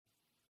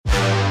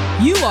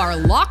You are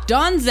Locked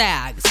On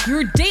Zags,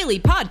 your daily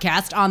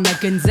podcast on the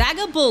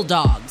Gonzaga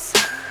Bulldogs.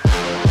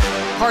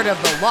 Part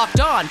of the Locked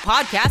On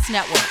Podcast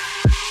Network.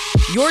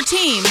 Your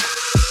team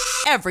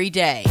every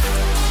day.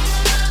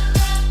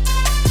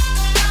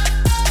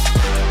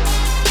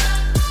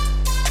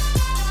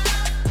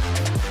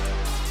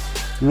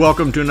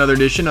 Welcome to another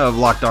edition of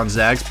Locked On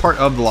Zags, part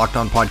of the Locked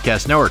On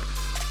Podcast Network.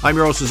 I'm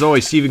your host as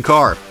always, Stephen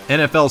Carr.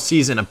 NFL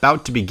season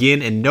about to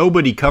begin, and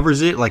nobody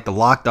covers it like the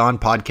Locked On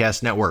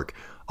Podcast Network.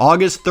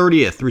 August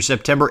 30th through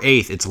September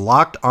 8th, it's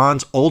Locked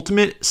On's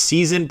Ultimate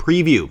Season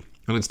Preview,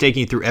 and it's taking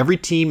you through every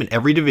team in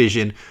every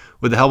division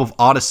with the help of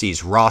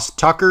Odyssey's Ross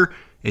Tucker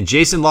and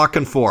Jason La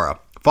Canfora.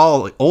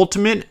 Follow the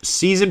Ultimate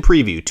Season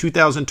Preview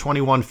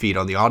 2021 feed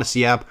on the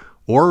Odyssey app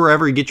or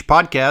wherever you get your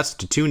podcasts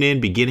to tune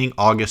in beginning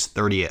August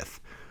 30th.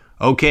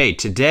 Okay,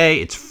 today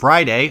it's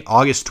Friday,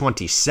 August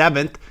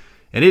 27th,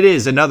 and it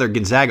is another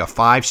Gonzaga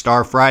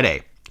 5-Star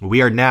Friday.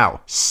 We are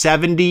now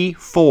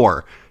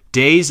 74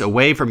 days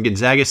away from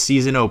Gonzaga's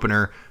season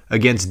opener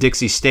against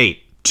Dixie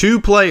State. Two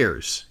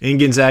players in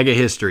Gonzaga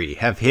history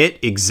have hit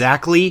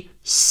exactly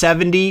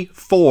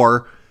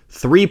 74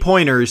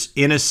 three-pointers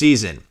in a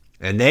season,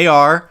 and they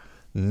are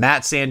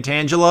Matt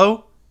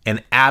Santangelo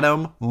and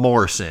Adam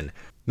Morrison.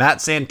 Matt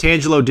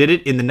Santangelo did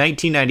it in the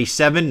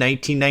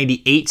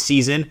 1997-1998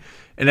 season,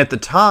 and at the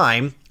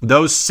time,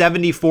 those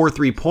 74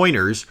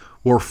 three-pointers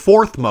were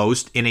fourth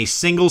most in a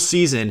single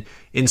season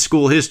in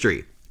school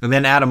history. And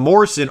then Adam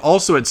Morrison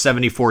also had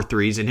 74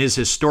 threes in his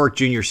historic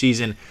junior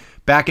season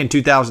back in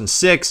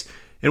 2006.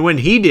 And when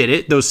he did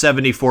it, those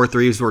 74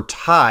 threes were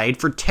tied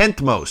for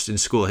 10th most in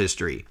school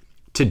history.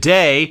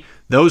 Today,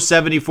 those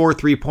 74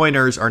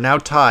 three-pointers are now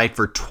tied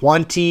for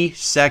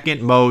 22nd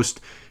most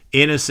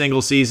in a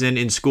single season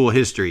in school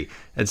history.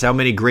 That's how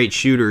many great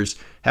shooters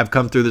have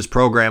come through this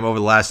program over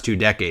the last 2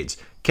 decades.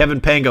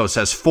 Kevin Pangos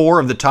has 4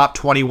 of the top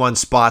 21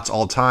 spots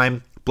all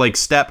time. Blake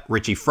Stepp,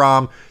 Richie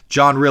Fromm,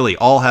 John Riley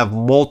all have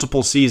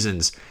multiple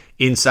seasons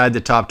inside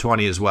the top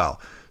 20 as well.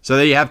 So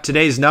there you have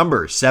today's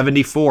numbers,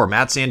 74.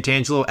 Matt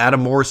Santangelo, Adam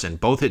Morrison,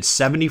 both hit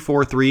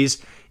 74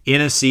 threes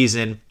in a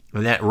season,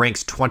 and that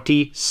ranks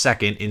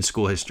 22nd in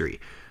school history.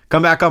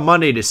 Come back on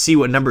Monday to see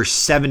what number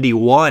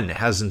 71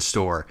 has in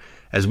store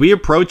as we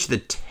approach the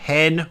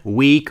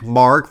 10-week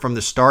mark from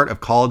the start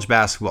of college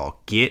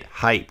basketball. Get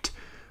hyped.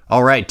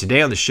 All right,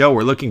 today on the show,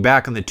 we're looking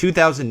back on the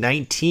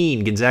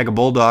 2019 Gonzaga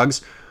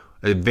Bulldogs,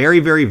 a very,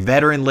 very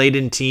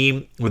veteran-laden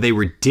team with a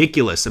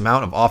ridiculous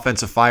amount of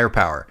offensive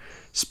firepower.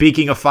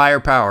 Speaking of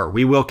firepower,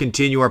 we will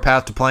continue our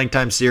Path to Playing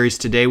Time series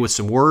today with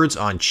some words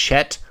on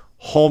Chet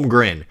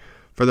Holmgren.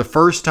 For the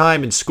first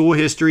time in school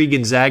history,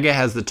 Gonzaga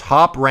has the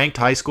top-ranked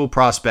high school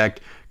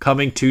prospect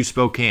coming to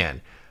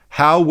Spokane.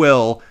 How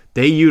will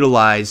they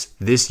utilize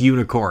this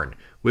unicorn?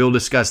 We'll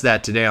discuss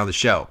that today on the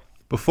show.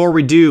 Before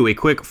we do, a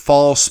quick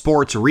fall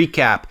sports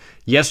recap.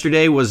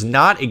 Yesterday was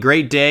not a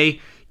great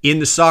day in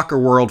the soccer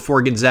world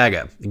for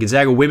Gonzaga. The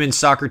Gonzaga women's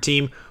soccer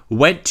team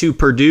went to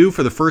Purdue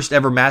for the first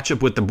ever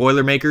matchup with the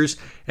Boilermakers,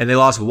 and they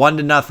lost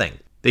 1-0.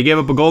 They gave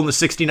up a goal in the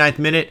 69th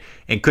minute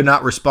and could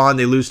not respond.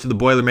 They lose to the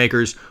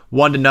Boilermakers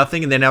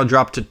 1-0, and they now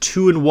drop to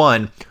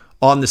 2-1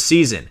 on the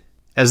season.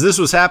 As this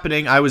was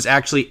happening, I was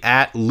actually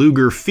at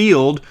Luger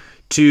Field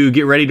to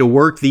get ready to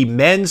work the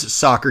men's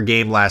soccer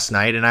game last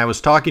night, and I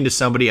was talking to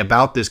somebody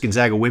about this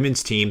Gonzaga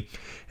women's team,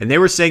 and they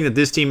were saying that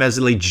this team has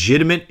a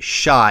legitimate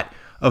shot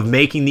of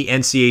making the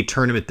NCAA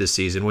tournament this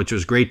season, which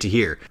was great to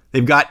hear.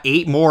 They've got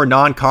 8 more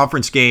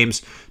non-conference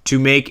games to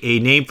make a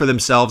name for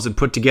themselves and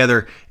put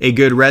together a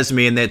good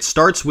resume, and that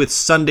starts with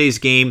Sunday's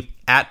game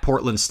at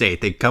Portland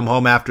State. They come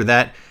home after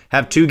that,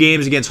 have 2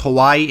 games against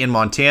Hawaii and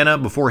Montana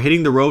before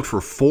hitting the road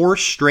for 4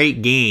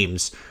 straight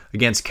games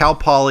against Cal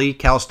Poly,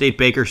 Cal State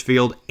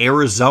Bakersfield,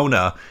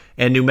 Arizona,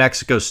 and New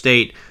Mexico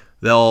State.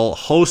 They'll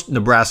host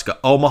Nebraska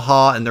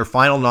Omaha in their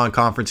final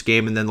non-conference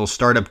game, and then they'll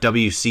start up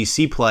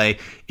WCC play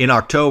in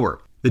October.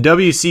 The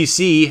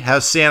WCC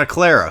has Santa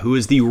Clara, who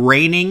is the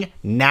reigning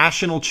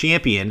national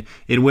champion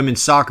in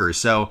women's soccer.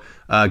 So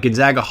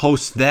Gonzaga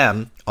hosts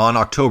them on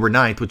October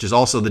 9th, which is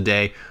also the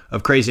day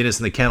of Craziness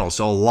in the Kennel.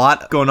 So a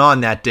lot going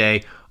on that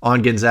day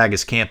on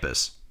Gonzaga's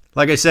campus.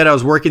 Like I said, I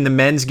was working the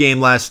men's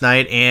game last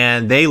night,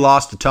 and they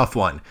lost a tough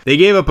one. They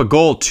gave up a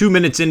goal 2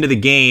 minutes into the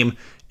game,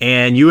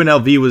 and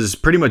UNLV was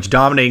pretty much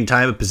dominating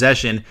time of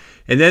possession.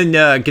 And then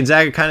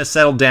Gonzaga kind of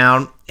settled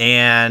down,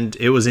 and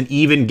it was an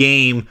even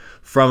game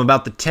from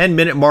about the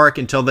 10-minute mark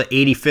until the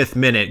 85th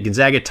minute.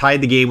 Gonzaga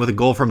tied the game with a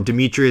goal from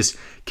Demetrius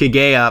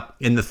Kigea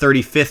in the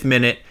 35th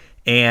minute,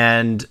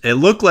 and it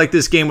looked like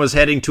this game was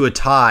heading to a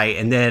tie.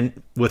 And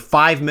then with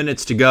 5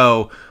 minutes to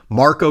go,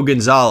 Marco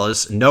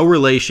Gonzalez, no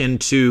relation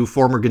to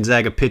former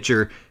Gonzaga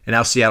pitcher and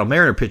now Seattle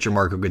Mariner pitcher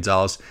Marco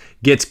Gonzalez,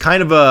 gets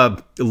kind of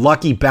a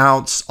lucky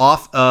bounce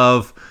off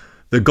of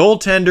the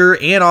goaltender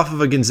and off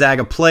of a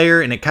Gonzaga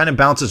player, and it kind of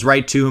bounces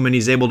right to him, and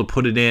he's able to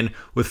put it in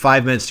with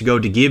 5 minutes to go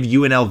to give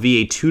UNLV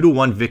a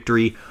 2-1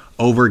 victory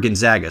over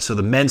Gonzaga. So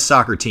the men's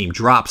soccer team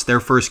drops their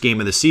first game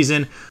of the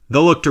season.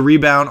 They'll look to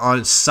rebound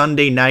on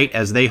Sunday night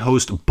as they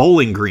host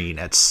Bowling Green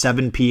at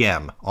 7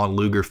 p.m. on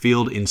Luger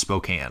Field in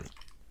Spokane.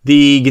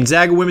 The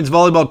Gonzaga women's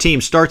volleyball team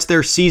starts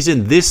their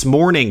season this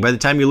morning. By the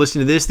time you listen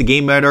to this, the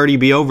game might already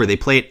be over. They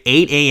play at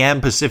 8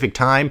 a.m. Pacific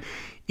time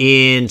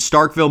in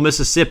Starkville,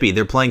 Mississippi.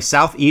 They're playing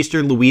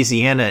Southeastern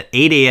Louisiana at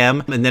 8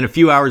 a.m. And then a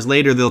few hours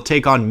later, they'll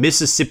take on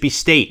Mississippi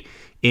State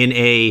in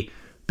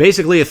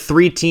basically a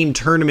 3-team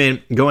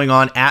tournament going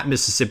on at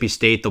Mississippi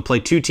State. They'll play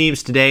 2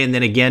 teams today, and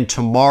then again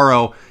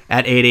tomorrow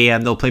at 8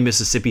 a.m. they'll play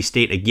Mississippi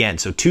State again.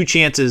 So 2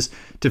 chances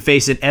to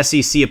face an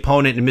SEC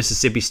opponent in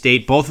Mississippi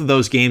State. Both of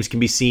those games can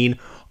be seen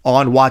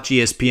on Watch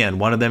ESPN.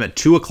 One of them at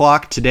 2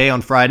 o'clock today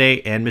on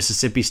Friday, and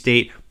Mississippi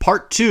State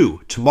Part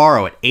 2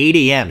 tomorrow at 8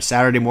 a.m.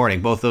 Saturday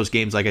morning. Both those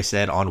games, like I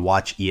said, on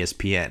Watch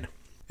ESPN.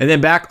 And then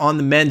back on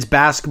the men's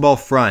basketball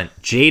front,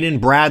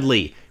 Jaden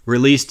Bradley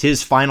released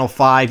his Final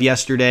 5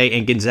 yesterday,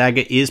 and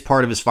Gonzaga is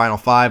part of his Final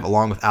 5,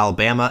 along with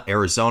Alabama,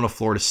 Arizona,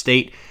 Florida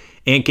State,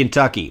 and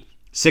Kentucky.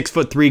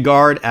 6'3"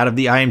 guard out of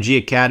the IMG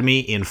Academy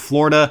in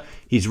Florida.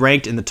 He's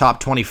ranked in the top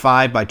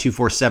 25 by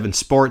 247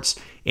 Sports,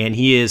 and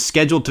he is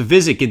scheduled to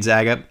visit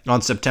Gonzaga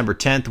on September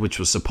 10th, which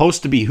was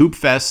supposed to be Hoop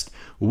Fest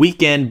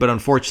weekend, but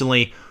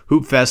unfortunately,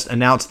 Hoop Fest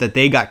announced that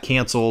they got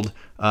canceled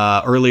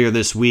earlier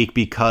this week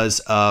because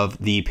of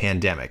the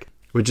pandemic,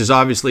 which is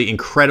obviously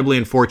incredibly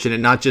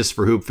unfortunate, not just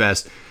for Hoop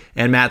Fest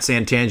and Matt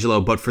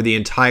Santangelo, but for the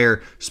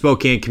entire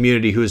Spokane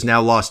community who has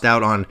now lost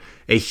out on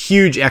a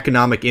huge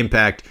economic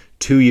impact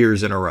 2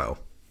 years in a row.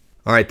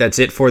 All right, that's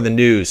it for the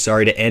news.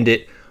 Sorry to end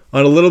it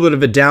on a little bit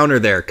of a downer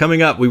there.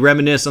 Coming up, we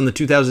reminisce on the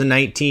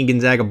 2019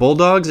 Gonzaga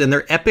Bulldogs and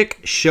their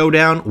epic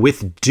showdown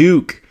with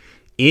Duke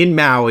in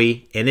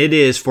Maui, and it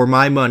is, for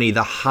my money,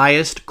 the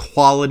highest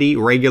quality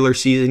regular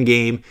season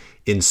game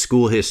in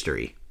school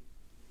history.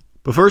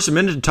 But first, a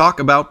minute to talk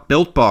about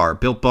Built Bar.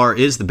 Built Bar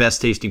is the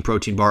best tasting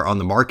protein bar on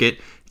the market.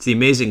 It's the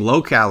amazing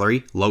low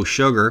calorie, low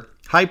sugar,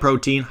 high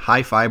protein,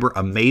 high fiber,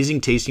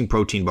 amazing tasting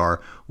protein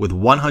bar with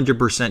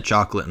 100%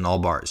 chocolate in all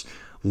bars.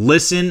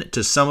 Listen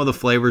to some of the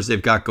flavors they've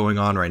got going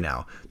on right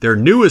now. Their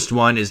newest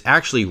one is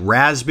actually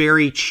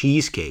raspberry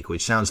cheesecake,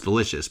 which sounds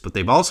delicious, but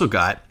they've also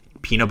got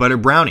peanut butter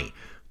brownie,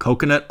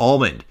 coconut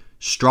almond,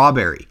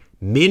 strawberry,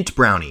 mint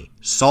brownie,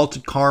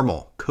 salted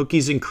caramel,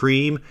 cookies and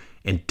cream,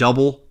 and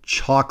double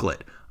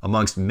chocolate,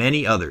 amongst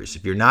many others.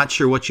 If you're not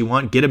sure what you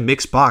want, get a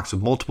mixed box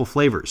with multiple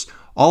flavors.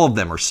 All of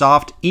them are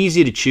soft,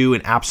 easy to chew,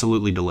 and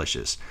absolutely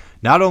delicious.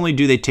 Not only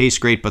do they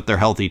taste great, but they're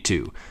healthy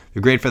too.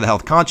 They're great for the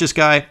health-conscious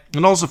guy,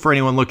 and also for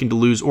anyone looking to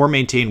lose or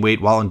maintain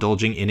weight while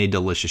indulging in a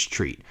delicious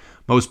treat.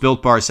 Most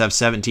Built Bars have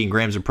 17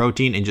 grams of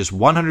protein and just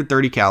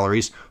 130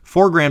 calories,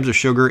 4 grams of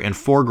sugar, and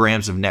 4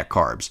 grams of net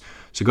carbs.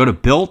 So go to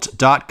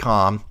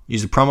Built.com,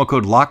 use the promo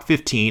code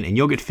LOCK15, and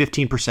you'll get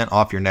 15%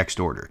 off your next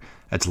order.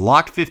 That's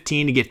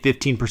LOCK15 to get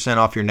 15%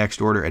 off your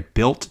next order at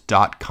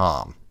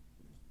Built.com.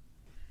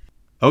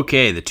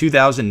 Okay, the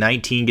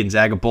 2019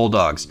 Gonzaga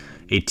Bulldogs,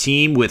 a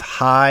team with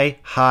high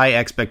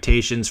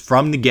expectations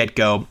from the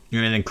get-go,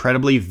 and an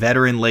incredibly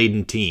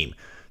veteran-laden team.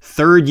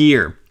 3rd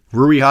year,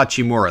 Rui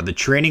Hachimura. The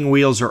training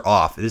wheels are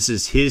off. This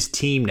is his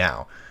team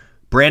now.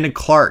 Brandon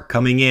Clark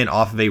coming in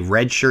off of a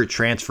redshirt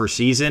transfer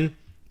season,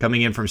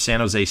 coming in from San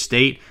Jose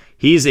State.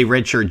 He's a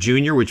redshirt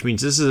junior, which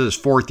means this is his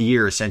 4th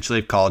year, essentially,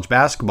 of college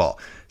basketball.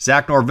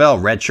 Zach Norvell,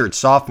 redshirt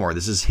sophomore.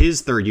 This is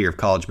his 3rd year of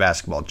college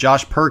basketball.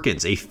 Josh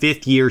Perkins, a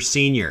 5th-year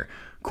senior.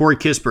 Corey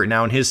Kispert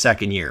now in his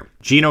 2nd year.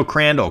 Gino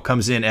Crandall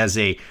comes in as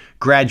a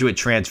graduate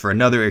transfer,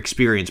 another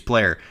experienced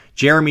player.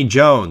 Jeremy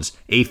Jones,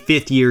 a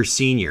 5th-year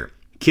senior.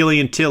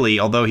 Killian Tilly,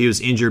 although he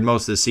was injured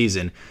most of the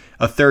season,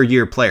 a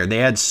 3rd-year player. They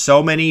had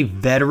so many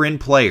veteran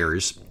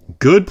players,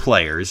 good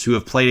players, who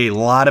have played a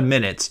lot of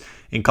minutes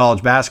in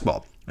college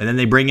basketball. And then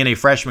they bring in a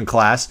freshman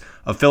class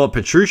of Philip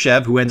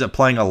Petrusev, who ends up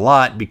playing a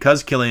lot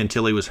because Killian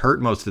Tilly was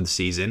hurt most of the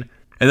season.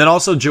 And then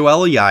also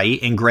Joel Ayayi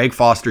and Greg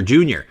Foster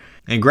Jr.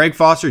 And Greg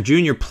Foster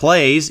Jr.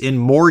 plays in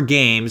more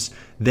games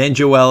than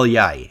Joel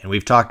Ayayi. And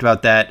we've talked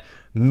about that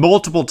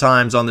multiple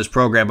times on this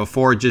program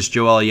before, just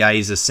Joel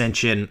Ayayi's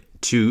ascension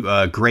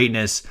to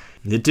greatness.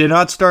 It did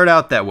not start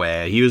out that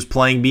way. He was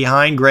playing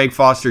behind Greg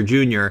Foster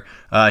Jr.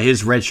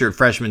 His redshirt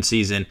freshman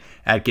season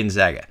at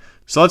Gonzaga.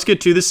 So let's get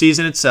to the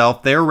season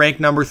itself. They are ranked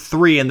number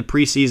 3 in the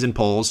preseason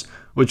polls,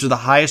 which is the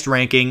highest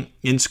ranking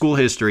in school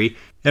history.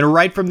 And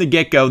right from the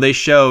get-go, they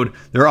showed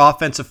their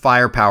offensive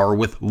firepower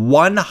with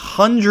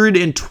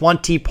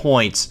 120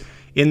 points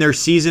in their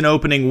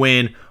season-opening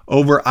win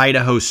over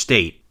Idaho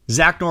State.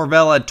 Zach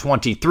Norvell had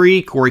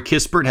 23, Corey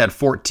Kispert had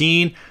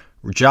 14,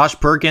 Josh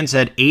Perkins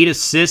had 8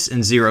 assists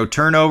and 0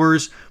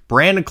 turnovers.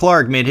 Brandon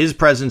Clark made his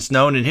presence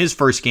known in his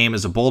first game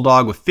as a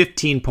Bulldog with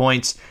 15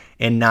 points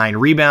and 9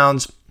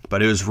 rebounds.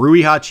 But it was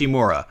Rui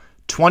Hachimura.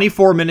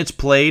 24 minutes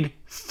played,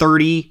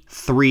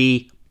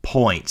 33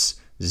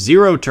 points.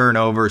 0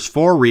 turnovers,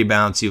 4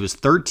 rebounds. He was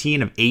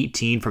 13 of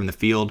 18 from the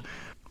field.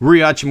 Rui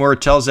Hachimura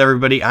tells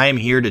everybody, I am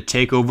here to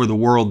take over the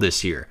world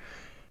this year.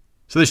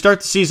 So they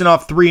start the season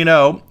off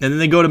 3-0, and then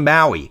they go to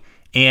Maui.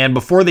 And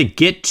before they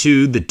get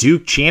to the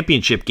Duke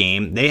championship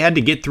game, they had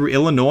to get through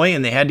Illinois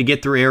and they had to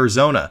get through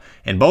Arizona.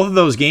 And both of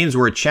those games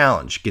were a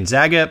challenge.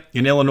 Gonzaga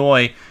and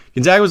Illinois,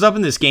 Gonzaga was up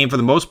in this game for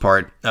the most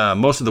part,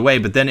 most of the way,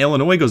 but then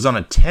Illinois goes on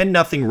a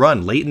 10-0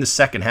 run late in the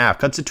second half,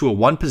 cuts it to a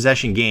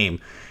one-possession game.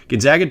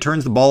 Gonzaga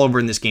turns the ball over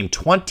in this game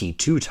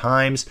 22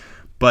 times,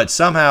 but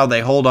somehow they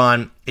hold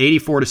on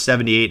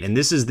 84-78, and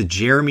this is the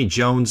Jeremy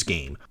Jones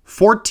game.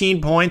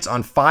 14 points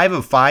on 5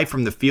 of 5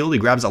 from the field. He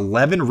grabs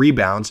 11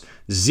 rebounds,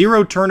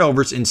 0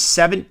 turnovers in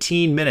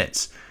 17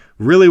 minutes.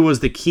 Really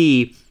was the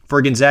key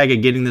for Gonzaga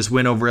getting this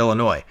win over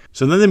Illinois.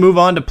 So then they move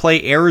on to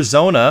play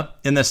Arizona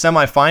in the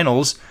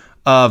semifinals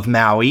of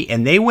Maui,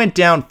 and they went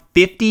down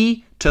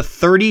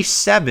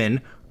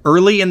 50-37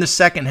 early in the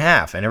second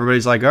half. And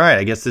everybody's like, all right,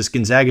 I guess this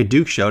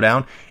Gonzaga-Duke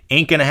showdown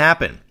ain't going to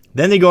happen.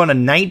 Then they go on a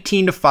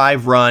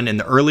 19-5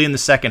 run early in the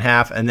second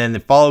half, and then they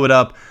follow it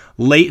up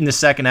late in the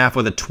second half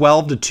with a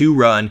 12-2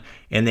 run,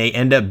 and they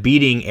end up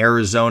beating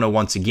Arizona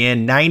once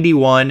again,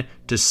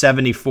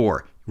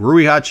 91-74.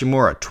 Rui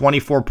Hachimura,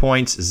 24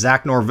 points.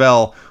 Zach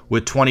Norvell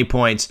with 20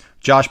 points.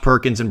 Josh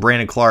Perkins and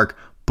Brandon Clark,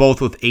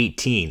 both with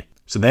 18.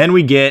 So then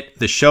we get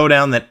the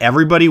showdown that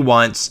everybody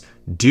wants,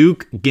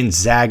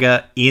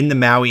 Duke-Gonzaga in the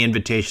Maui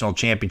Invitational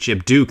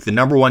Championship. Duke, the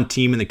number 1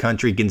 team in the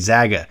country.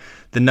 Gonzaga,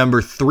 the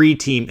number 3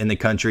 team in the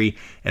country.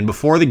 And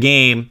before the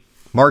game,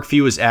 Mark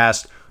Few was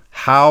asked,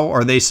 how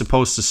are they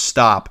supposed to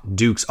stop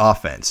Duke's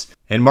offense?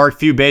 And Mark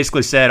Few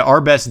basically said,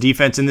 our best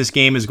defense in this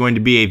game is going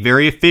to be a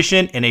very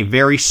efficient and a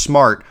very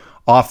smart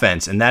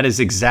offense. And that is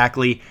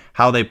exactly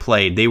how they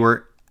played. They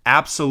were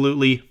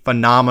absolutely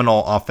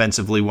phenomenal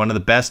offensively. One of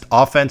the best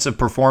offensive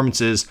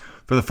performances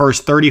for the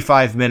first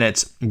 35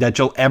 minutes that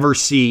you'll ever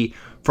see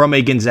from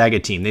a Gonzaga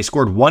team. They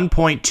scored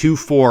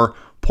 1.24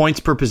 points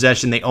per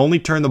possession. They only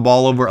turned the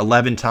ball over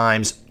 11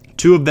 times.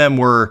 2 of them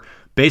were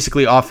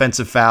basically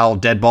offensive foul,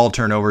 dead ball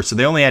turnovers. So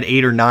they only had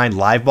 8 or 9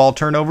 live ball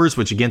turnovers,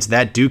 which against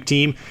that Duke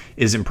team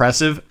is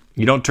impressive.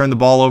 You don't turn the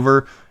ball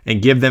over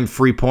and give them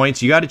free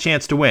points, you got a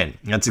chance to win.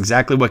 That's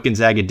exactly what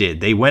Gonzaga did.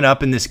 They went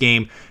up in this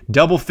game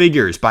double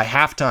figures by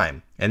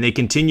halftime, and they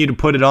continued to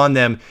put it on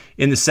them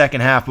in the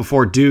second half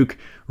before Duke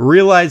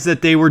realized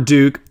that they were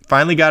Duke,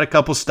 finally got a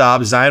couple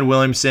stops. Zion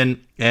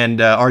Williamson and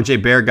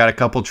RJ Barrett got a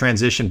couple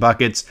transition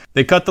buckets.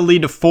 They cut the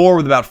lead to 4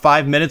 with about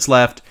 5 minutes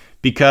left,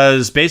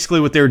 because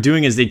basically what they were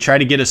doing is they tried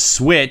to get a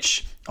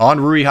switch on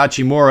Rui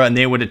Hachimura and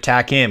they would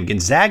attack him.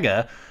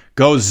 Gonzaga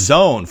goes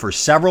zone for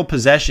several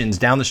possessions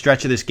down the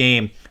stretch of this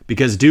game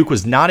because Duke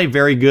was not a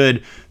very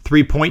good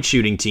three-point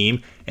shooting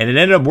team, and it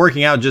ended up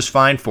working out just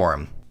fine for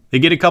them. They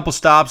get a couple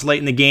stops late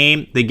in the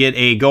game. They get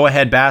a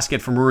go-ahead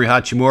basket from Rui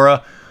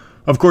Hachimura.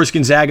 Of course,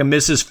 Gonzaga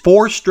misses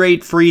 4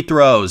 straight free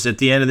throws at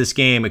the end of this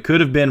game. It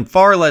could have been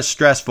far less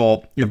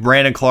stressful if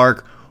Brandon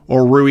Clark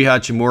or Rui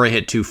Hachimura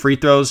hit 2 free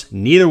throws.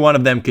 Neither one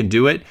of them could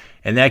do it,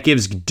 and that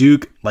gives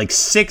Duke like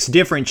 6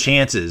 different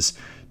chances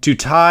to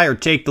tie or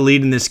take the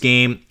lead in this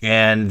game,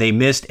 and they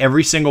missed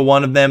every single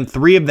one of them.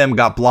 3 of them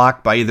got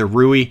blocked by either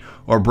Rui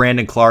or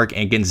Brandon Clark,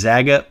 and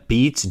Gonzaga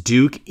beats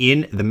Duke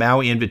in the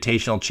Maui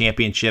Invitational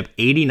Championship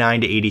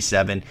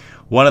 89-87.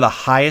 One of the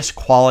highest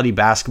quality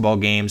basketball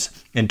games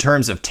in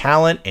terms of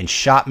talent and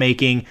shot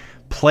making,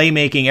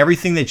 playmaking,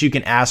 everything that you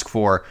can ask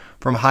for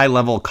from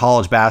high-level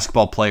college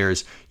basketball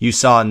players you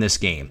saw in this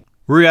game.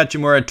 Rui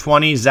Hachimura at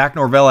 20, Zach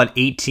Norvell at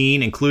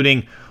 18,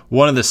 including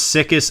one of the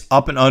sickest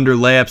up and under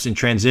layups in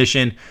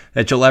transition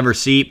that you'll ever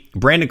see.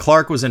 Brandon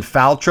Clark was in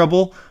foul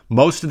trouble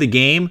most of the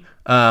game,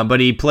 but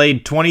he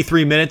played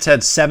 23 minutes,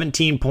 had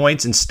 17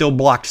 points, and still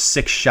blocked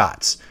 6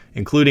 shots,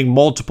 including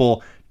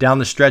multiple down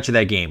the stretch of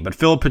that game. But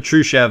Filip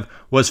Petrusev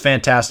was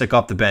fantastic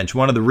off the bench.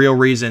 One of the real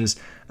reasons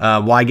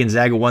why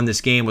Gonzaga won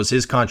this game was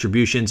his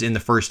contributions in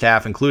the first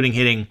half, including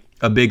hitting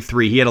a big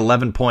 3. He had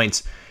 11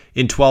 points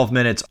in 12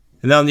 minutes.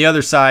 And then on the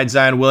other side,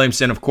 Zion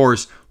Williamson, of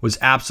course, was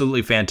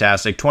absolutely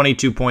fantastic.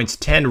 22 points,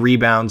 10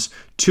 rebounds,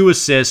 2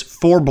 assists,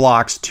 4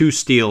 blocks, 2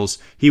 steals.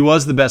 He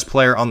was the best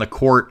player on the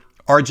court.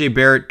 RJ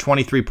Barrett,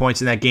 23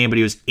 points in that game, but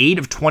he was 8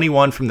 of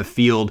 21 from the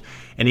field,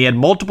 and he had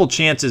multiple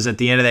chances at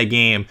the end of that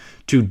game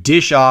to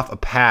dish off a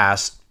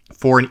pass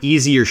for an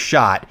easier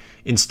shot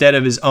instead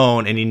of his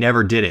own, and he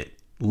never did it.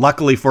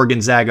 Luckily for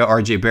Gonzaga,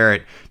 RJ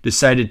Barrett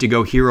decided to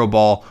go hero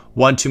ball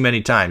one too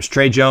many times.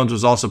 Trey Jones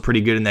was also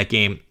pretty good in that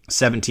game,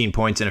 17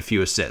 points and a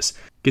few assists.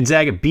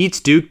 Gonzaga beats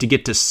Duke to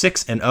get to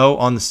 6-0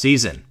 on the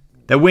season.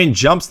 That win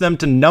jumps them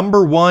to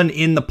number 1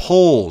 in the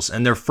polls,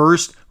 and their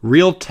first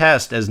real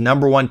test as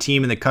number 1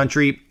 team in the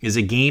country is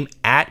a game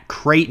at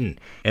Creighton.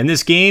 And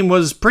this game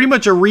was pretty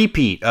much a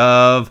repeat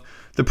of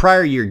the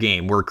prior year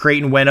game where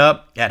Creighton went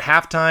up at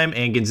halftime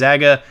and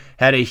Gonzaga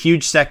had a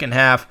huge second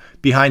half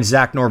behind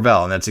Zach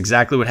Norvell, and that's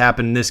exactly what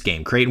happened in this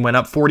game. Creighton went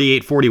up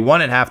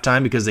 48-41 at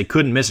halftime because they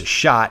couldn't miss a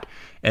shot,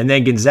 and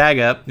then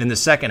Gonzaga in the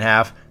second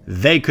half,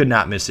 they could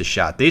not miss a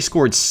shot. They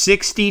scored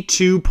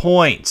 62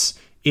 points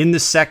in the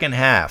second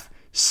half.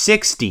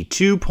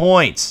 62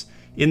 points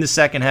in the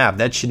second half.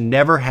 That should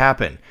never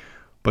happen,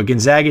 but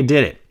Gonzaga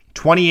did it.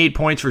 28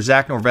 points for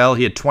Zach Norvell.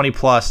 He had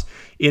 20-plus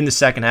in the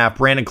second half.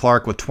 Brandon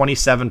Clark with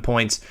 27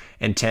 points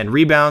and 10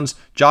 rebounds.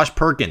 Josh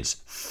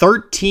Perkins,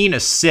 13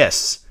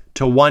 assists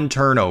to 1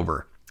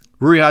 turnover.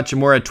 Rui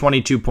Hachimura had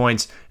 22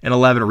 points and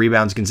 11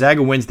 rebounds.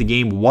 Gonzaga wins the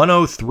game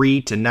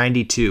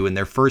 103-92 in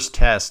their first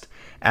test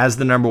as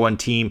the number 1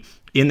 team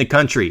in the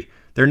country.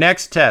 Their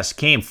next test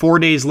came 4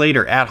 days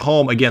later at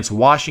home against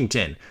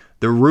Washington.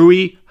 The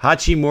Rui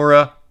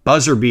Hachimura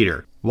buzzer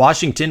beater.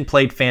 Washington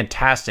played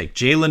fantastic.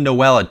 Jalen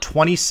Noel had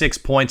 26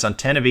 points on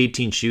 10 of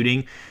 18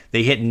 shooting.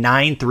 They hit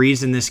 9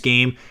 threes in this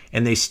game,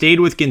 and they stayed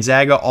with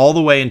Gonzaga all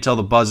the way until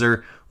the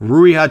buzzer.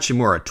 Rui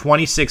Hachimura,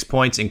 26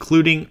 points,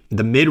 including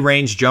the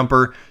mid-range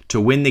jumper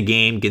to win the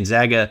game.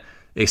 Gonzaga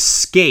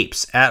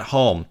escapes at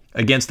home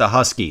against the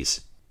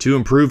Huskies to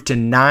improve to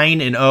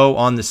 9-0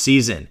 on the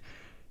season.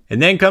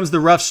 And then comes the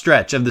rough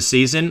stretch of the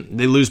season.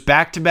 They lose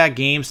back-to-back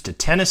games to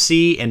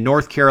Tennessee and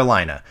North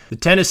Carolina. The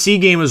Tennessee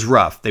game was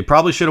rough. They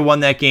probably should have won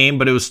that game,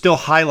 but it was still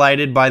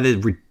highlighted by the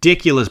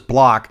ridiculous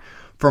block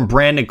from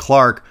Brandon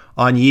Clark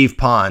on Yves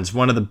Pons,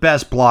 one of the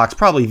best blocks,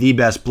 probably the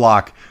best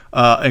block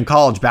in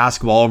college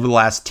basketball over the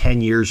last 10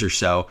 years or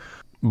so.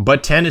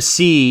 But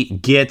Tennessee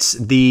gets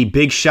the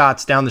big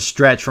shots down the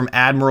stretch from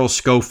Admiral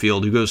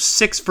Schofield, who goes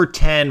 6 for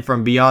 10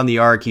 from beyond the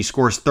arc. He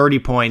scores 30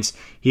 points.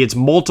 He hits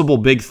multiple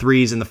big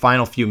threes in the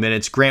final few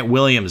minutes. Grant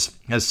Williams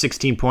has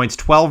 16 points,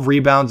 12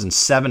 rebounds, and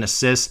 7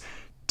 assists.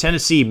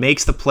 Tennessee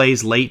makes the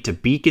plays late to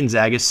beat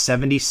Gonzaga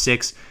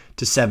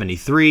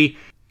 76-73.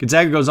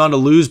 Gonzaga goes on to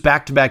lose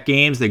back-to-back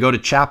games. They go to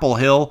Chapel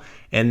Hill,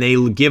 and they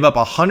give up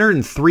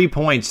 103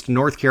 points to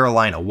North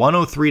Carolina.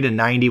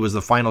 103-90 was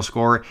the final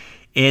score.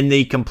 In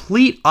the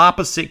complete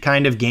opposite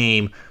kind of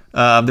game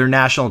of their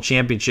national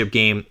championship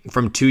game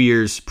from 2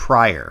 years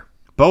prior.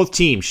 Both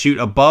teams shoot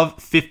above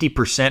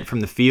 50% from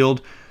the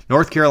field.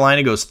 North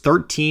Carolina goes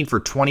 13 for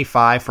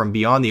 25 from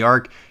beyond the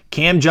arc.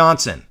 Cam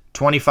Johnson,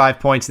 25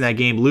 points in that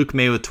game. Luke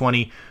May with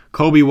 20.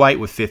 Kobe White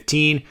with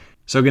 15.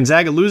 So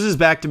Gonzaga loses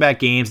back-to-back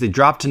games. They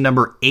drop to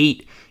number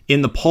 8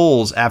 in the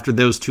polls after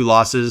those 2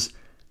 losses.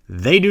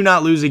 They do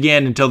not lose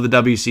again until the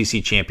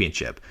WCC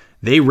championship.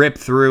 They rip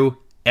through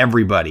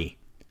everybody.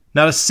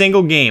 Not a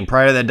single game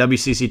prior to that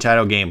WCC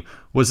title game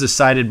was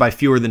decided by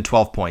fewer than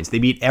 12 points. They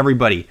beat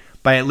everybody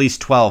by at least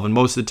 12, and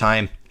most of the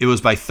time, it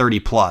was by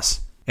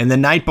 30+. And the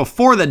night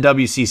before that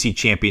WCC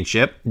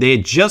championship, they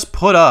had just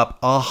put up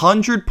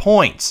 100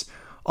 points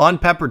on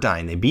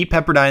Pepperdine. They beat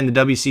Pepperdine in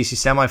the WCC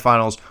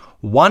semifinals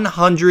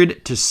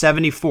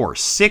 100-74.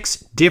 6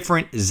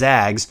 different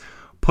Zags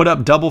put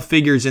up double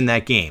figures in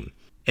that game.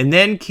 And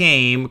then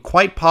came,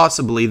 quite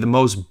possibly, the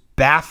most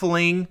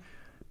baffling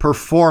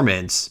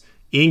performance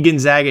in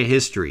Gonzaga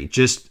history.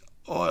 Just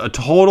a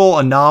total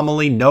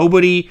anomaly.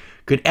 Nobody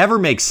could ever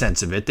make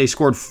sense of it. They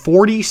scored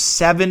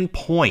 47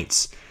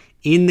 points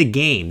in the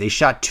game. They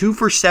shot 2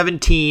 for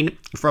 17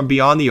 from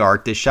beyond the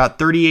arc. They shot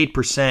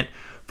 38%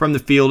 from the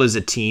field as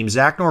a team.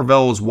 Zach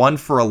Norvell was 1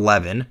 for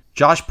 11.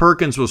 Josh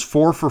Perkins was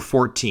 4 for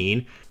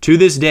 14. To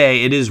this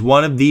day, it is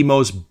one of the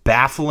most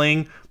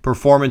baffling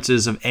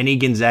performances of any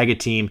Gonzaga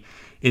team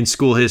in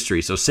school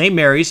history. So St.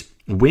 Mary's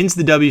wins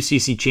the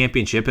WCC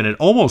championship, and it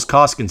almost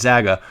cost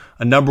Gonzaga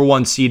a number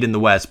 1 seed in the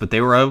West, but they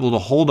were able to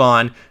hold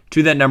on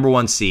to that number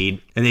 1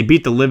 seed, and they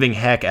beat the living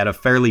heck out of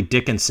Fairleigh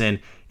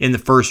Dickinson in the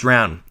first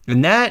round.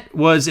 And that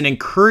was an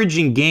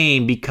encouraging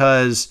game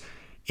because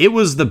it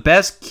was the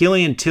best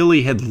Killian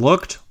Tilly had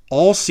looked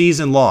all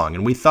season long,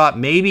 and we thought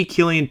maybe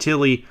Killian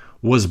Tilly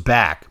was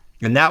back,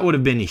 and that would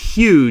have been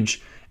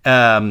huge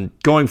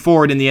going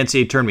forward in the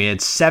NCAA tournament. He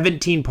had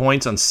 17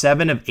 points on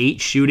 7 of 8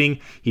 shooting.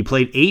 He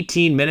played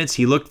 18 minutes.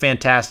 He looked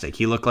fantastic.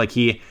 He looked like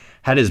he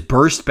had his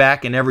burst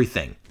back and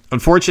everything.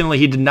 Unfortunately,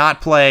 he did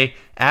not play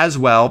as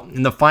well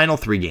in the final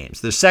 3 games.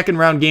 The second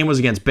round game was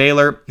against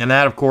Baylor, and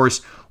that, of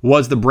course,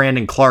 was the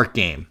Brandon Clark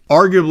game.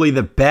 Arguably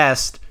the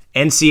best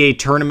NCAA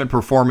tournament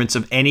performance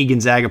of any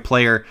Gonzaga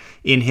player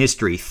in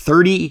history.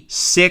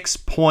 36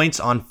 points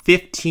on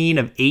 15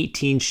 of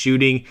 18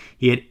 shooting.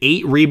 He had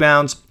 8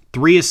 rebounds,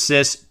 3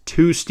 assists,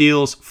 2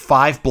 steals,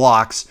 5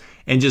 blocks,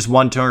 and just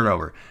 1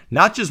 turnover.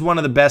 Not just one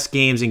of the best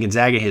games in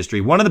Gonzaga history,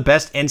 one of the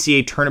best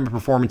NCAA tournament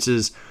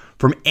performances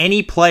from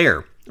any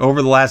player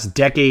over the last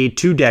decade,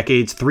 2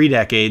 decades, 3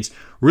 decades.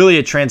 Really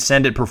a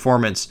transcendent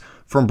performance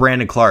from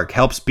Brandon Clark.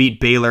 Helps beat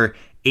Baylor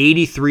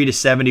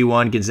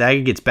 83-71.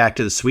 Gonzaga gets back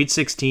to the Sweet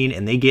 16,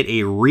 and they get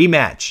a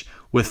rematch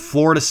with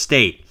Florida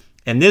State.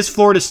 And this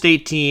Florida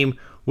State team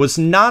was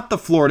not the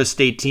Florida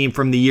State team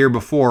from the year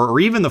before, or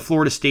even the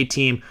Florida State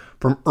team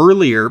from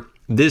earlier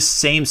this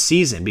same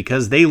season,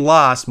 because they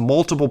lost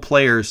multiple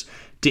players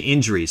to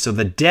injury. So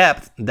the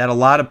depth that a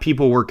lot of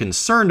people were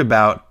concerned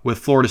about with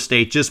Florida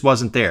State just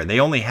wasn't there. They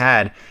only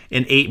had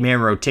an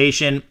 8-man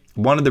rotation.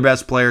 One of their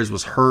best players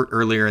was hurt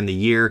earlier in the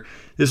year.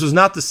 This was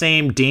not the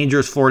same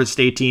dangerous Florida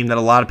State team that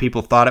a lot of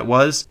people thought it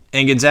was,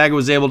 and Gonzaga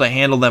was able to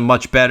handle them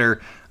much better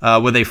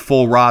with a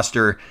full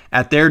roster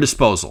at their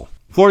disposal.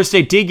 Florida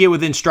State did get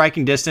within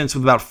striking distance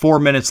with about 4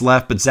 minutes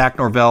left, but Zach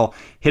Norvell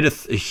hit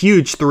a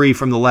huge three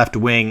from the left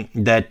wing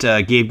that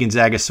gave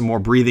Gonzaga some more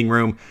breathing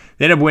room.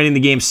 They ended up winning the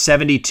game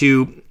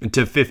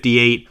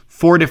 72-58.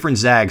 4 different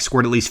Zags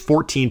scored at least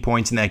 14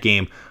 points in that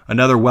game.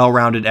 Another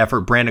well-rounded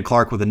effort. Brandon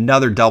Clark with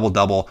another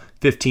double-double,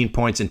 15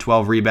 points and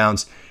 12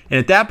 rebounds. And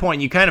at that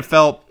point, you kind of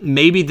felt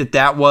maybe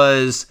that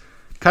was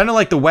kind of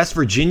like the West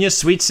Virginia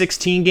Sweet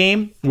 16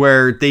 game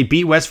where they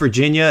beat West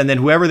Virginia, and then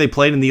whoever they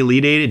played in the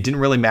Elite Eight, it didn't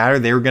really matter.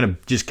 They were going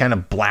to just kind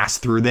of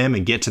blast through them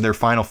and get to their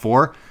Final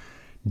Four.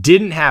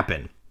 Didn't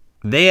happen.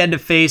 They had to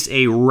face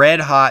a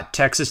red-hot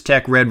Texas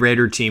Tech Red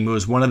Raider team who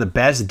was one of the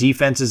best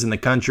defenses in the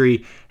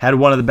country, had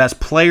one of the best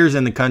players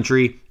in the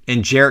country,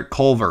 in Jarrett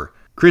Culver.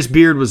 Chris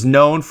Beard was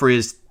known for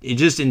his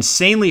just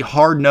insanely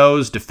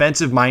hard-nosed,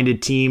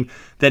 defensive-minded team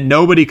that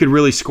nobody could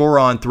really score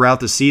on throughout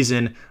the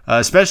season,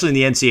 especially in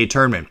the NCAA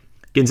tournament.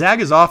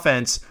 Gonzaga's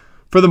offense,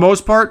 for the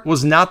most part,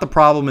 was not the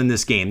problem in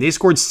this game. They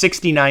scored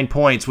 69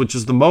 points, which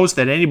was the most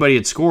that anybody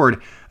had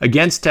scored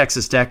against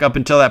Texas Tech up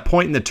until that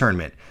point in the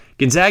tournament.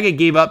 Gonzaga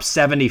gave up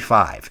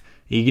 75.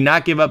 You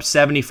cannot give up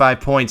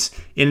 75 points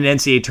in an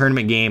NCAA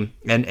tournament game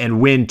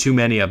and win too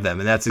many of them,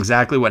 and that's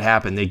exactly what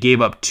happened. They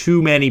gave up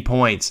too many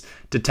points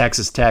to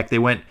Texas Tech. They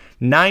went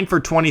 9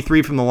 for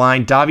 23 from the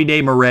line.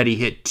 Davide Moretti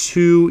hit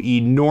 2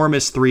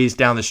 enormous threes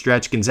down the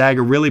stretch.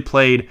 Gonzaga really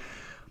played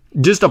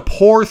just a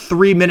poor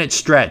 3-minute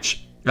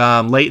stretch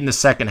late in the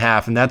second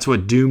half, and that's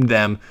what doomed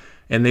them.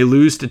 And they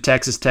lose to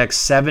Texas Tech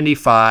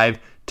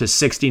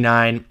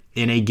 75-69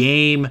 in a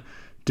game,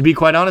 to be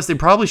quite honest, they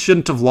probably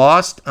shouldn't have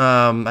lost.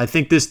 I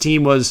think this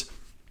team was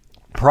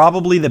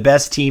probably the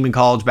best team in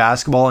college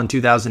basketball in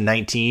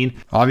 2019.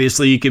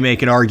 Obviously, you can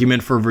make an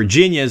argument for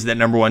Virginia as that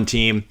number one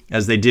team,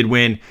 as they did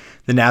win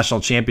the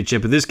national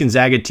championship. But this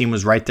Gonzaga team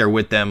was right there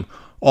with them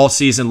all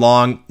season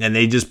long, and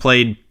they just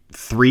played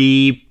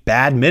 3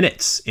 bad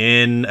minutes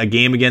in a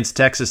game against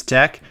Texas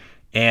Tech,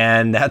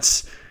 and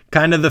that's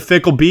kind of the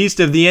fickle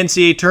beast of the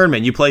NCAA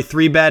tournament. You play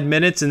 3 bad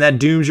minutes, and that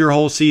dooms your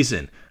whole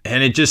season.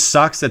 And it just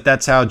sucks that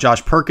that's how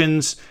Josh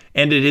Perkins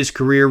ended his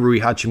career, Rui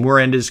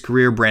Hachimura ended his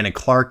career, Brandon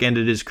Clark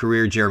ended his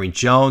career, Jeremy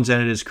Jones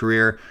ended his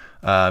career,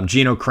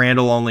 Gino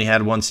Crandall only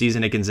had 1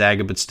 season at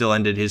Gonzaga, but still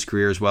ended his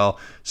career as well.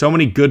 So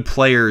many good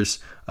players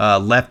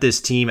left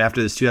this team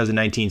after this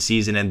 2019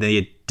 season, and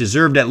they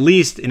deserved at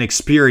least an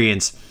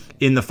experience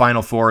in the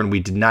Final Four, and we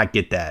did not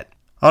get that.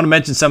 I want to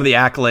mention some of the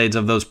accolades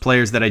of those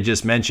players that I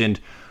just mentioned.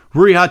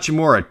 Rui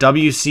Hachimura,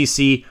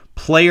 WCC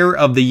Player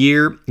of the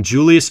Year,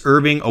 Julius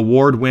Erving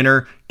Award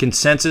winner,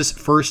 consensus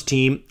first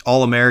team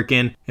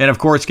All-American, and of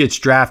course gets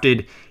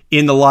drafted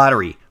in the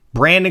lottery.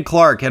 Brandon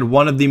Clark had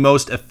one of the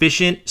most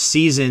efficient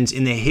seasons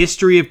in the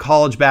history of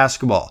college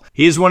basketball.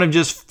 He is one of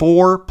just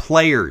 4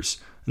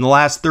 players in the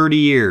last 30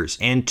 years,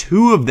 and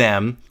 2 of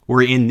them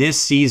were in this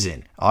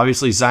season.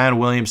 Obviously, Zion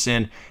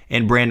Williamson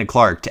and Brandon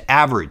Clark, to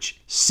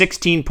average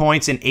 16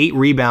 points and 8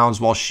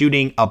 rebounds while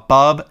shooting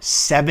above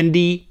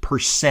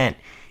 70%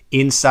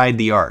 inside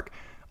the arc.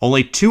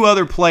 Only 2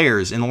 other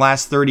players in the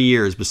last 30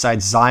 years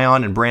besides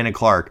Zion and Brandon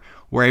Clark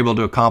were able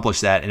to accomplish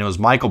that, and it was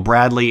Michael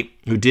Bradley,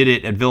 who did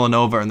it at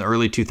Villanova in the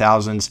early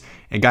 2000s,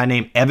 and a guy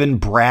named Evan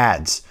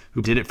Brads,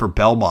 who did it for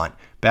Belmont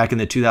back in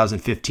the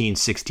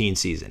 2015-16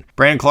 season.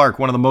 Brandon Clark,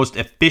 one of the most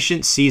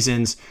efficient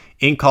seasons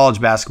in college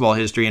basketball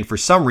history, and for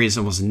some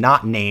reason was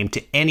not named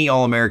to any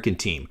All-American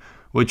team,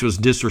 which was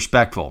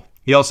disrespectful.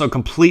 He also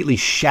completely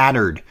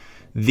shattered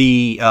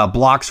the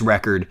blocks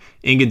record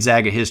in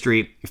Gonzaga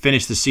history,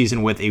 finished the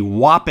season with a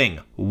whopping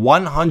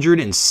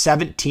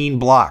 117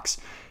 blocks.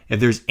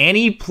 If there's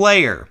any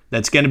player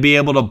that's going to be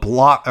able to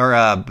block or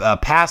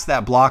pass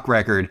that block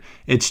record,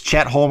 it's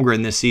Chet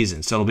Holmgren this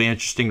season. So it'll be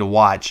interesting to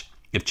watch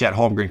if Chet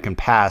Holmgren can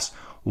pass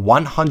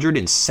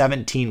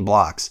 117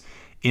 blocks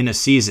in a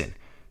season.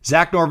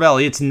 Zach Norvell,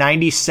 he hits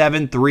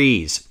 97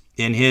 threes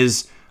in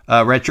his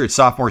redshirt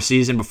sophomore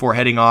season before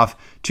heading off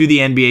to the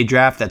NBA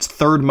draft. That's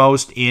 3rd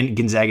most in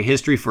Gonzaga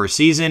history for a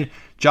season.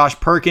 Josh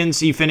Perkins,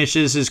 he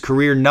finishes his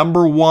career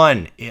number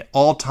 1 in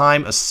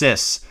all-time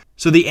assists.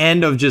 So the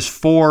end of just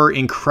 4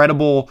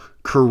 incredible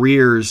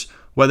careers,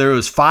 whether it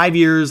was 5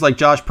 years like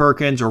Josh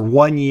Perkins or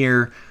 1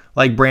 year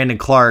like Brandon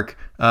Clark,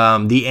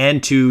 the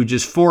end to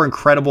just 4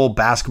 incredible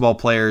basketball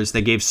players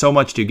that gave so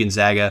much to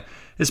Gonzaga,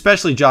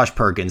 especially Josh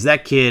Perkins.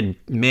 That kid,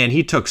 man,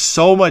 he took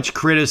so much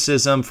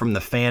criticism from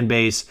the fan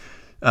base.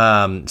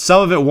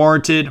 Some of it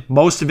warranted,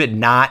 most of it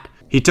not.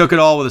 He took it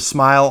all with a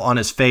smile on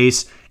his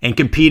face and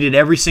competed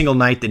every single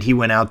night that he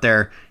went out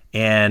there.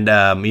 And,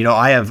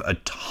 I have a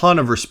ton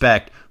of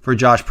respect for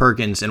Josh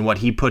Perkins and what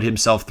he put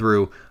himself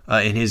through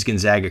in his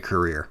Gonzaga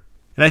career.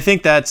 And I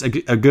think that's a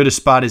good a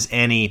spot as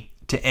any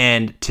to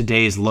end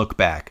today's look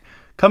back.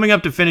 Coming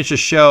up to finish the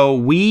show,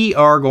 we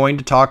are going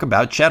to talk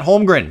about Chet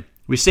Holmgren.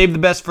 We saved the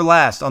best for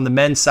last on the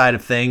men's side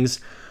of things.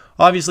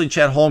 Obviously,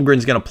 Chet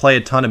Holmgren's going to play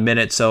a ton of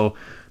minutes, so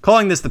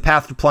calling this the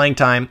path to playing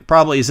time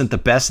probably isn't the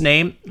best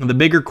name. The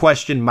bigger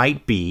question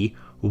might be,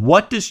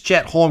 what does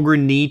Chet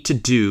Holmgren need to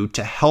do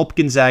to help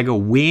Gonzaga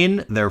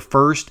win their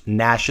first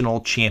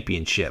national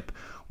championship?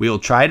 we will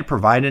try to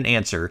provide an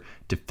answer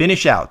to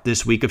finish out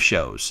this week of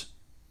shows.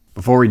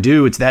 Before we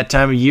do, it's that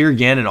time of year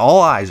again, and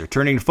all eyes are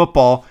turning to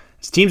football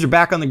as teams are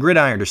back on the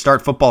gridiron to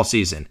start football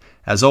season.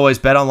 As always,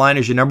 BetOnline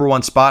is your number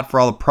one spot for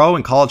all the pro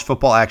and college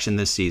football action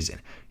this season.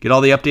 Get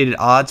all the updated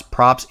odds,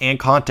 props, and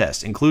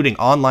contests, including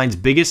online's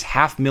biggest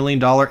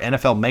 $500,000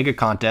 NFL mega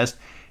contest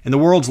and the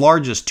world's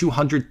largest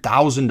 $200,000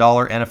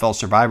 NFL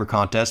Survivor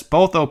contest,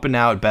 both open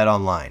now at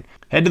BetOnline.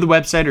 Head to the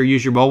website or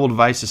use your mobile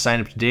device to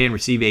sign up today and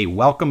receive a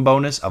welcome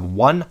bonus of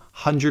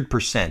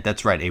 100%.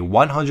 That's right, a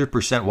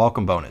 100%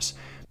 welcome bonus.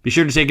 Be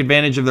sure to take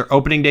advantage of their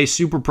opening day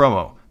super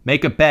promo.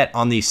 Make a bet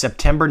on the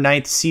September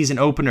 9th season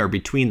opener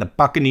between the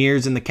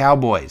Buccaneers and the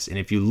Cowboys. And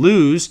if you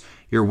lose,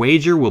 your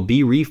wager will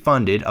be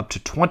refunded up to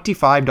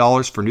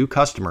 $25 for new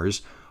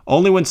customers,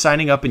 only when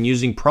signing up and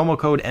using promo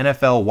code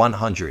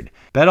NFL100.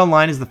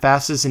 BetOnline is the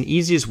fastest and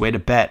easiest way to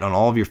bet on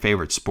all of your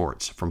favorite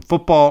sports, from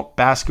football,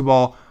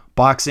 basketball,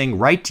 boxing,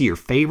 right to your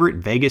favorite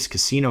Vegas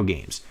casino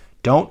games.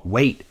 Don't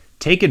wait.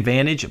 Take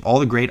advantage of all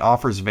the great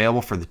offers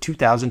available for the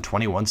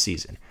 2021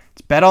 season.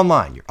 It's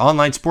BetOnline, your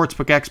online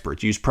sportsbook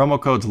experts. Use promo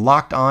codes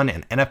LOCKEDON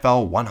and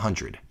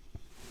NFL100.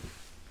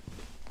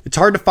 It's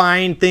hard to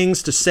find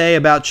things to say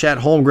about Chet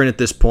Holmgren at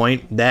this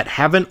point that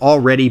haven't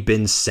already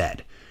been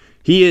said.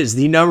 He is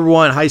the number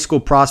one high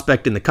school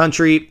prospect in the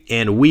country,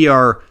 and we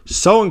are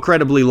so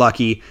incredibly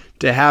lucky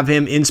to have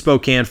him in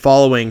Spokane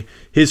following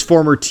his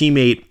former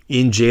teammate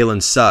in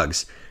Jalen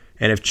Suggs.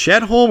 And if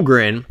Chet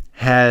Holmgren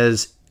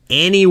has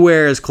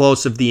anywhere as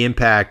close of the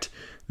impact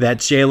that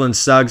Jalen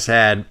Suggs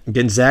had,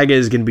 Gonzaga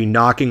is going to be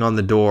knocking on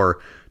the door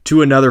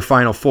to another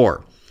Final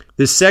Four.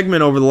 This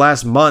segment over the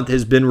last month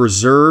has been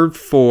reserved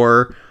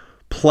for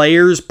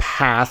players'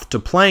 path to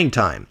playing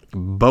time,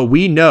 but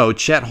we know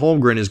Chet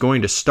Holmgren is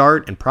going to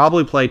start and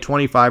probably play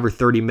 25 or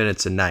 30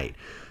 minutes a night.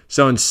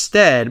 So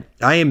instead,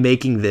 I am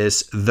making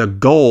this the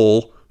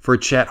goal for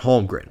Chet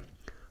Holmgren.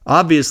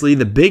 Obviously,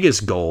 the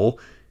biggest goal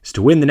is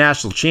to win the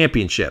national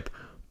championship,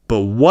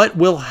 but what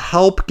will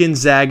help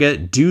Gonzaga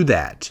do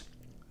that?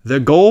 The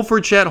goal for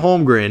Chet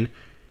Holmgren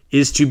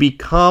is to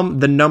become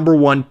the number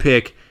one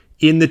pick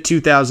in the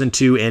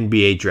 2002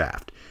 NBA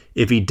draft.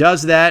 If he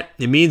does that,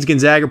 it means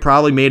Gonzaga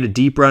probably made a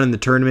deep run in the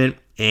tournament,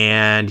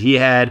 and he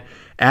had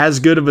as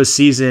good of a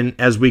season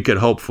as we could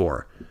hope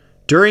for.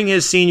 During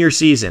his senior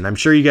season, I'm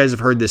sure you guys have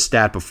heard this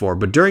stat before,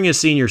 but during his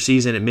senior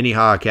season at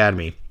Minnehaha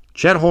Academy,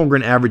 Chet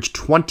Holmgren averaged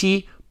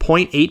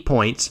 20.8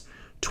 points,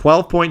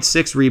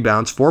 12.6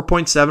 rebounds,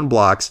 4.7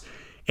 blocks,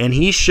 and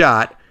he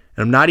shot,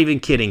 and I'm not even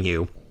kidding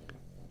you,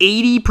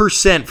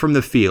 80% from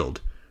the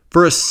field.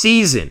 For a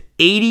season,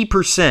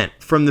 80%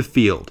 from the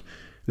field.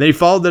 Then he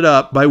followed it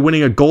up by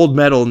winning a gold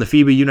medal in the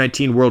FIBA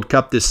U19 World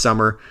Cup this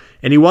summer,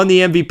 and he won the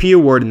MVP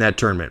award in that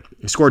tournament.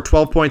 He scored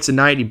 12 points a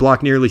night, he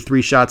blocked nearly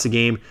 3 shots a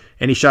game,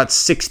 and he shot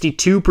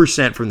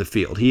 62% from the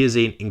field. He is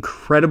an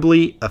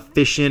incredibly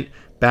efficient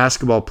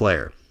basketball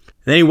player.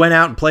 And then he went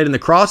out and played in the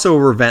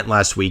crossover event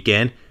last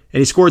weekend, and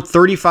he scored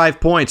 35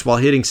 points while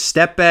hitting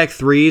step-back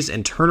threes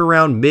and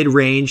turnaround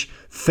mid-range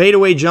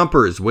fadeaway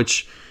jumpers,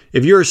 which,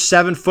 if you're a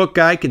 7-foot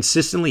guy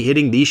consistently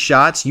hitting these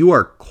shots, you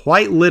are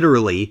quite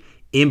literally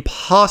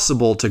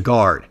impossible to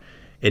guard.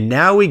 And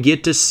now we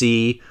get to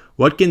see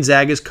what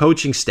Gonzaga's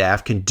coaching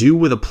staff can do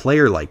with a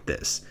player like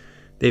this.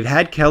 They've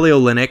had Kelly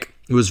Olynyk,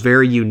 who was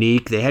very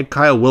unique. They had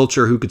Kyle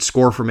Wiltshire, who could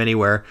score from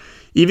anywhere.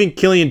 Even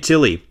Killian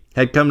Tilly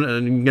had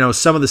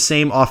some of the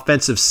same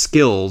offensive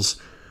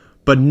skills,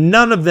 but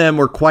none of them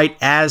were quite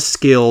as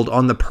skilled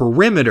on the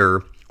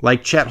perimeter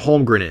like Chet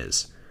Holmgren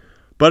is.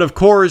 But of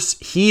course,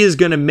 he is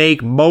going to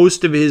make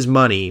most of his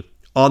money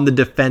on the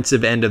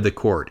defensive end of the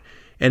court.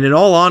 And in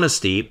all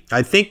honesty,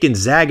 I think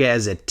Gonzaga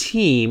as a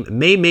team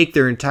may make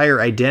their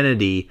entire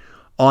identity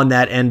on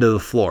that end of the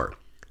floor.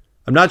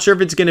 I'm not sure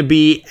if it's going to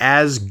be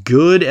as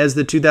good as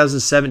the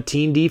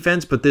 2017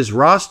 defense, but this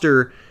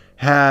roster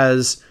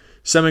has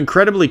some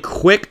incredibly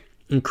quick,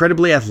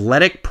 incredibly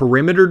athletic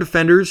perimeter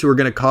defenders who are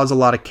going to cause a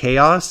lot of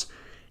chaos.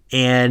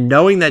 And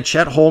knowing that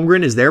Chet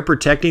Holmgren is there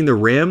protecting the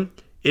rim,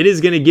 it is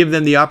going to give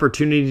them the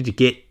opportunity to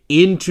get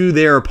into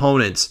their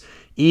opponents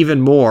even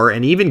more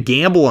and even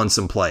gamble on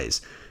some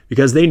plays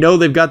because they know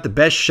they've got the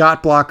best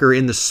shot blocker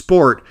in the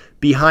sport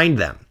behind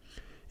them.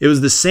 It was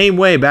the same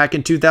way back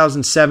in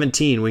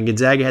 2017 when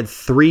Gonzaga had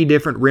 3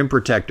 different rim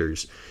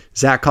protectors,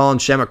 Zach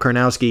Collins, Shemet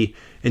Karnowski,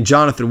 and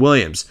Jonathan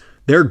Williams.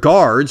 Their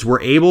guards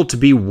were able to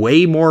be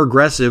way more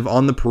aggressive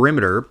on the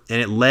perimeter, and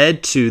it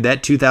led to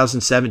that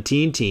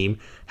 2017 team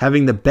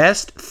having the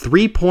best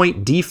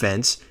 3-point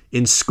defense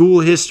in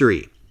school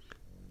history.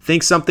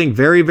 Think something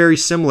very, very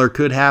similar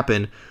could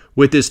happen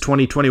with this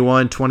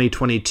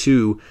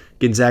 2021-2022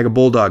 Gonzaga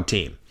Bulldog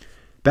team.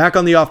 Back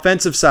on the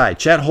offensive side,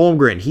 Chet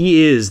Holmgren,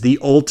 he is the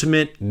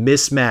ultimate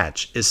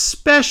mismatch,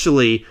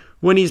 especially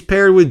when he's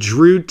paired with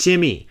Drew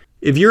Timme.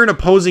 If you're an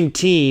opposing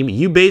team,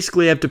 you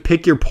basically have to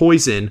pick your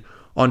poison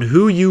on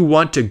who you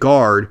want to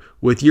guard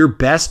with your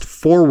best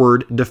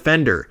forward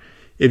defender.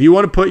 If you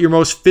want to put your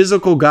most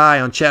physical guy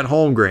on Chet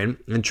Holmgren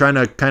and trying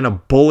to kind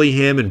of bully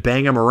him and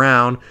bang him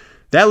around,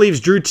 That leaves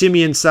Drew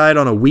Timme inside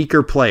on a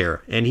weaker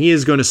player, and he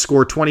is going to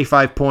score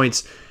 25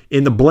 points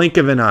in the blink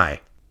of an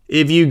eye.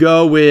 If you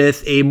go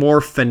with a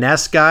more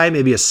finesse guy,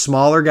 maybe a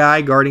smaller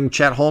guy guarding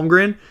Chet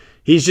Holmgren,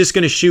 he's just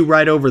going to shoot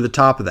right over the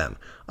top of them.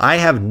 I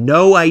have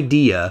no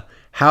idea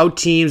how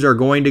teams are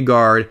going to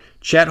guard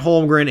Chet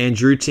Holmgren and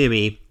Drew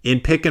Timme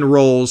in pick and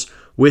rolls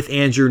with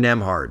Andrew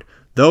Nembhard.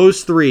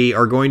 Those three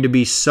are going to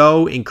be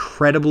so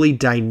incredibly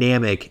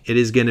dynamic. It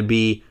is going to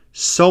be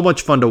so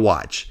much fun to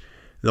watch.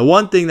 The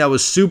one thing that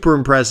was super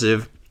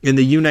impressive in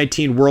the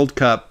U19 World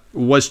Cup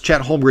was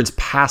Chet Holmgren's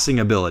passing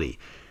ability.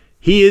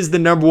 He is the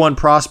number one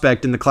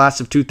prospect in the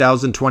class of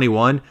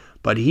 2021,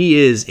 but he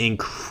is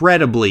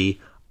incredibly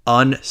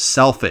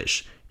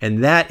unselfish.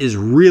 And that is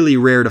really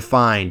rare to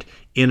find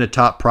in a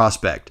top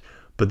prospect.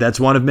 But that's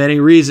one of many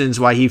reasons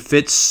why he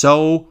fits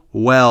so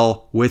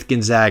well with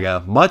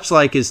Gonzaga, much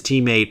like his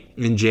teammate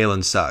in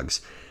Jalen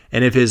Suggs.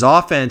 And if his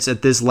offense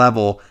at this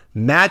level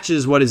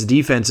matches what his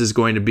defense is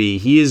going to be,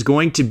 he is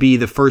going to be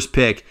the first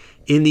pick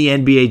in the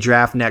NBA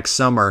draft next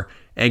summer,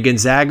 and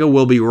Gonzaga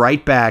will be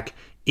right back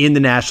in the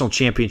national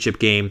championship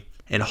game,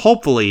 and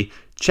hopefully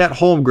Chet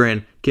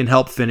Holmgren can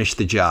help finish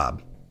the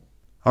job.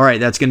 All right,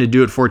 that's going to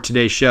do it for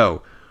today's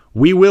show.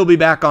 We will be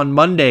back on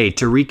Monday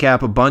to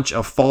recap a bunch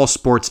of fall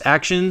sports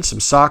action, some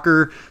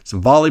soccer,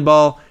 some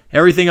volleyball,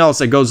 everything else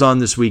that goes on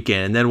this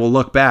weekend, and then we'll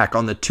look back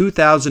on the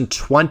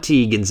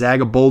 2020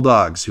 Gonzaga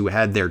Bulldogs who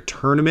had their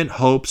tournament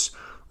hopes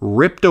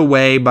ripped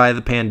away by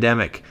the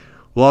pandemic.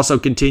 We'll also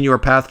continue our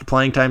Path to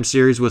Playing Time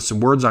series with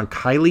some words on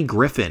Kylie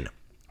Griffin.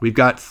 We've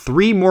got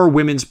 3 more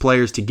women's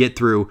players to get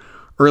through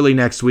early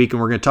next week,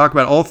 and we're going to talk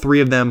about all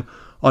 3 of them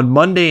on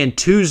Monday and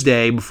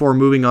Tuesday before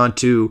moving on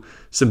to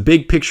some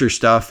big picture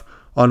stuff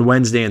on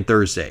Wednesday and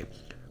Thursday.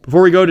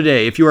 Before we go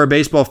today, if you are a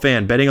baseball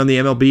fan, betting on the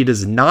MLB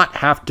does not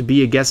have to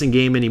be a guessing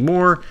game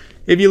anymore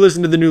if you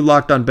listen to the new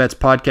Locked On Bets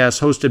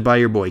podcast hosted by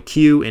your boy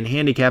Q and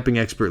handicapping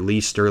expert Lee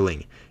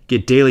Sterling.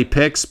 Get daily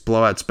picks,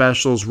 blowout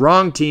specials,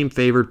 wrong team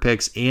favored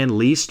picks, and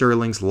Lee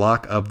Sterling's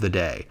lock of the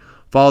day.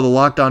 Follow the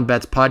Locked On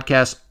Bets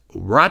podcast,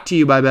 brought to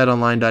you by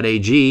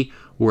betonline.ag,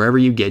 wherever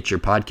you get your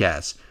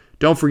podcasts.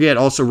 Don't forget,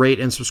 also rate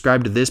and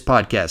subscribe to this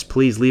podcast.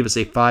 Please leave us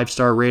a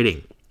 5-star rating.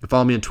 You can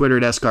follow me on Twitter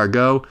at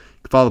escargo. You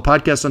can follow the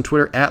podcast on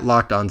Twitter at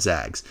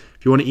LockedOnZags.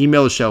 If you want to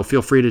email the show,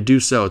 feel free to do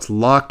so. It's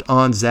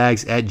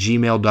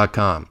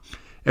lockedonzags@gmail.com.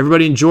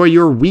 Everybody enjoy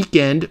your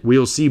weekend. We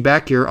will see you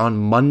back here on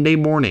Monday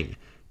morning.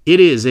 It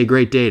is a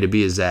great day to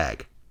be a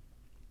Zag.